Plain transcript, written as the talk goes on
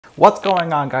What's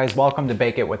going on, guys? Welcome to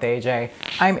Bake It with AJ.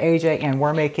 I'm AJ and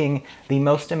we're making the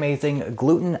most amazing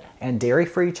gluten and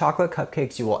dairy-free chocolate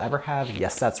cupcakes you will ever have.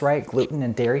 Yes, that's right, gluten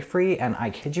and dairy-free, and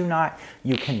I kid you not,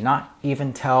 you cannot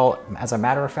even tell. As a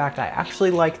matter of fact, I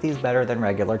actually like these better than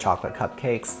regular chocolate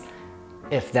cupcakes,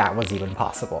 if that was even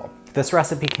possible. This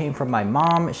recipe came from my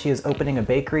mom. She is opening a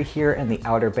bakery here in the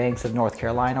Outer Banks of North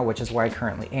Carolina, which is where I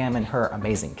currently am in her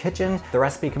amazing kitchen. The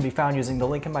recipe can be found using the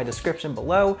link in my description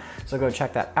below, so go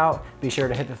check that out. Be sure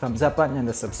to hit the thumbs up button and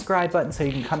the subscribe button so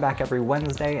you can come back every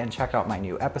Wednesday and check out my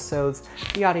new episodes.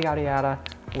 Yada, yada, yada.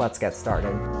 Let's get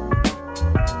started.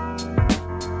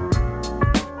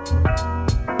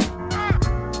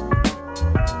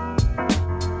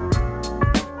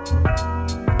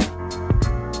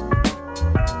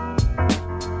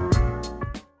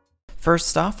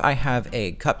 First off, I have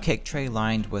a cupcake tray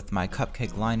lined with my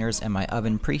cupcake liners and my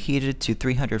oven preheated to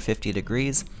 350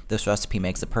 degrees. This recipe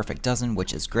makes a perfect dozen,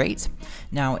 which is great.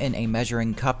 Now in a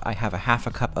measuring cup, I have a half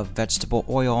a cup of vegetable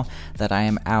oil that I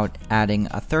am adding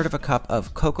a third of a cup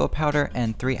of cocoa powder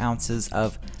and 3 ounces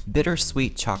of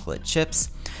bittersweet chocolate chips.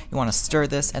 You want to stir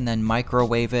this and then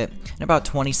microwave it in about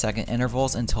 20-second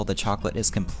intervals until the chocolate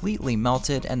is completely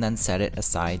melted, and then set it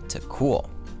aside to cool.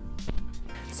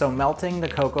 So melting the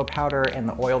cocoa powder and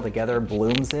the oil together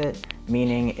blooms it,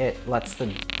 meaning it lets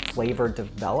the flavor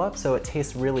develop, so it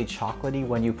tastes really chocolatey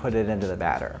when you put it into the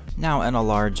batter. Now in a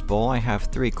large bowl, I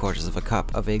have 3/4 of a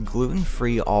cup of a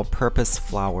gluten-free all-purpose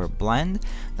flour blend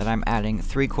that I'm adding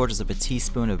 3/4 of a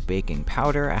teaspoon of baking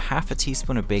powder, a half a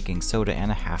teaspoon of baking soda, and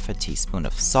a half a teaspoon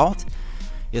of salt.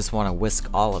 You just want to whisk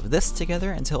all of this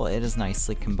together until it is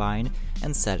nicely combined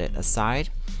and set it aside.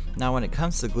 Now when it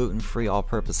comes to gluten-free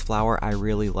all-purpose flour, I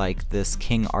really like this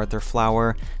King Arthur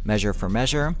flour, measure for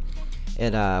measure.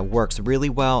 It works really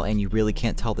well and you really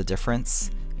can't tell the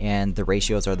difference, and the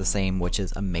ratios are the same, which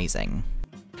is amazing.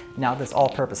 Now this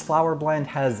all-purpose flour blend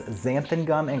has xanthan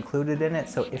gum included in it,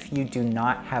 so if you do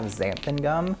not have xanthan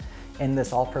gum in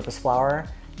this all-purpose flour,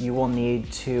 you will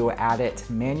need to add it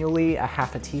manually, a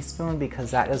half a teaspoon,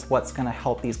 because that is what's going to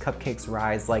help these cupcakes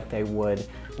rise like they would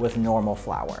with normal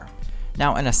flour.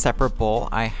 Now in a separate bowl,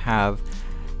 I have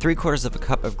 3/4 of a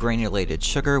cup of granulated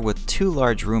sugar with 2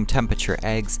 large room temperature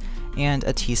eggs and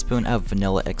a teaspoon of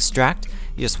vanilla extract.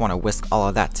 You just want to whisk all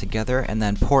of that together and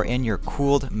then pour in your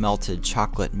cooled melted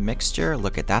chocolate mixture.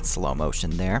 Look at that slow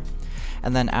motion there.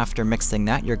 And then after mixing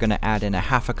that, you're going to add in a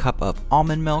half a cup of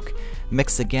almond milk,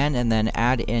 mix again, and then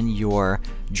add in your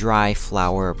dry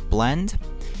flour blend,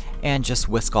 and just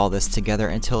whisk all this together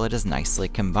until it is nicely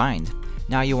combined.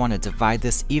 Now you want to divide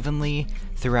this evenly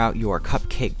throughout your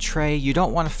cupcake tray. You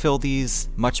don't want to fill these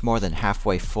much more than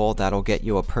halfway full. That'll get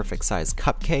you a perfect size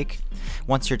cupcake.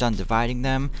 Once you're done dividing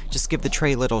them, just give the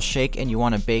tray a little shake, and you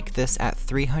want to bake this at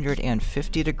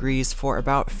 350 degrees for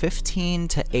about 15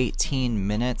 to 18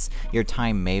 minutes. Your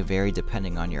time may vary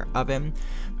depending on your oven,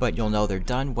 but you'll know they're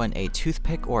done when a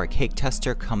toothpick or a cake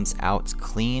tester comes out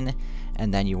clean,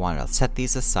 and then you want to set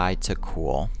these aside to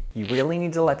cool. You really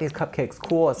need to let these cupcakes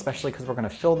cool, especially because we're going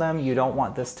to fill them. You don't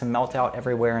want this to melt out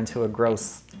everywhere into a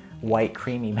gross white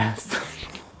creamy mess.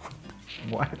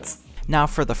 What? Now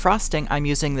for the frosting, I'm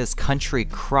using this Country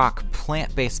Crock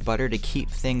plant-based butter to keep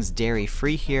things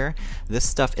dairy-free here. This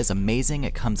stuff is amazing.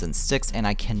 It comes in sticks and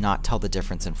I cannot tell the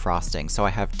difference in frosting. So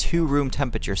I have 2 room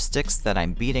temperature sticks that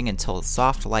I'm beating until it's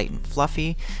soft, light, and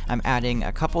fluffy. I'm adding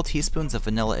a couple teaspoons of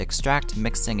vanilla extract,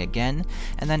 mixing again,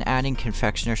 and then adding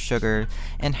confectioner sugar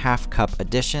in half cup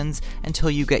additions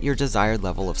until you get your desired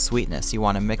level of sweetness. You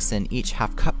want to mix in each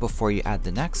half cup before you add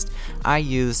the next. I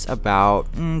used about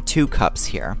 2 cups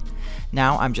here.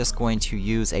 Now I'm just going to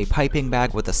use a piping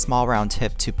bag with a small round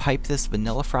tip to pipe this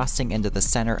vanilla frosting into the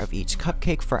center of each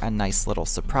cupcake for a nice little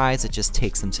surprise. It just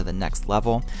takes them to the next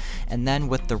level. And then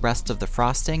with the rest of the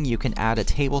frosting, you can add a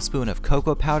tablespoon of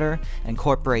cocoa powder,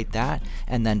 incorporate that,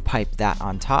 and then pipe that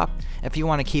on top. If you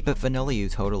want to keep it vanilla, you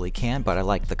totally can, but I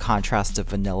like the contrast of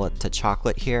vanilla to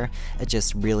chocolate here. It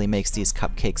just really makes these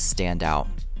cupcakes stand out.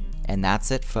 And that's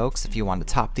it, folks. If you want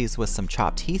to top these with some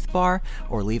chopped Heath bar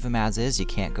or leave them as is, you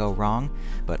can't go wrong.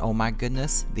 But oh my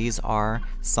goodness, these are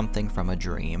something from a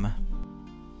dream.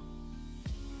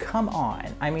 Come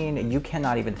on. I mean, you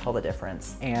cannot even tell the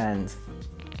difference. And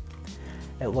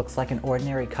it looks like an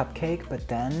ordinary cupcake, but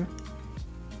then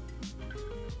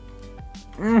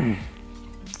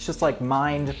it's just like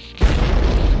mind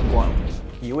blown.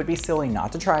 You would be silly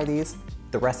not to try these.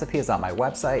 The recipe is on my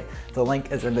website. The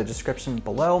link is in the description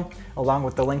below, along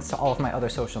with the links to all of my other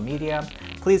social media.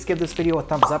 Please give this video a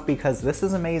thumbs up because this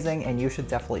is amazing and you should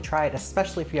definitely try it,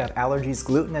 especially if you have allergies,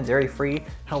 gluten and dairy-free.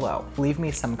 Hello. Leave me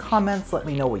some comments, let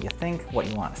me know what you think, what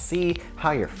you want to see,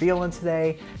 how you're feeling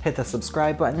today. Hit the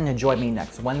subscribe button and join me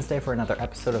next Wednesday for another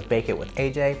episode of Bake It with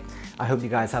AJ. I hope you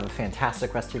guys have a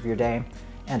fantastic rest of your day,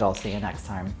 and I'll see you next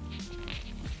time.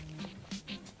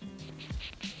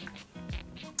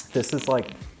 This is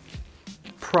like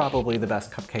probably the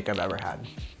best cupcake I've ever had.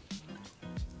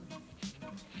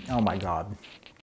 Oh my God.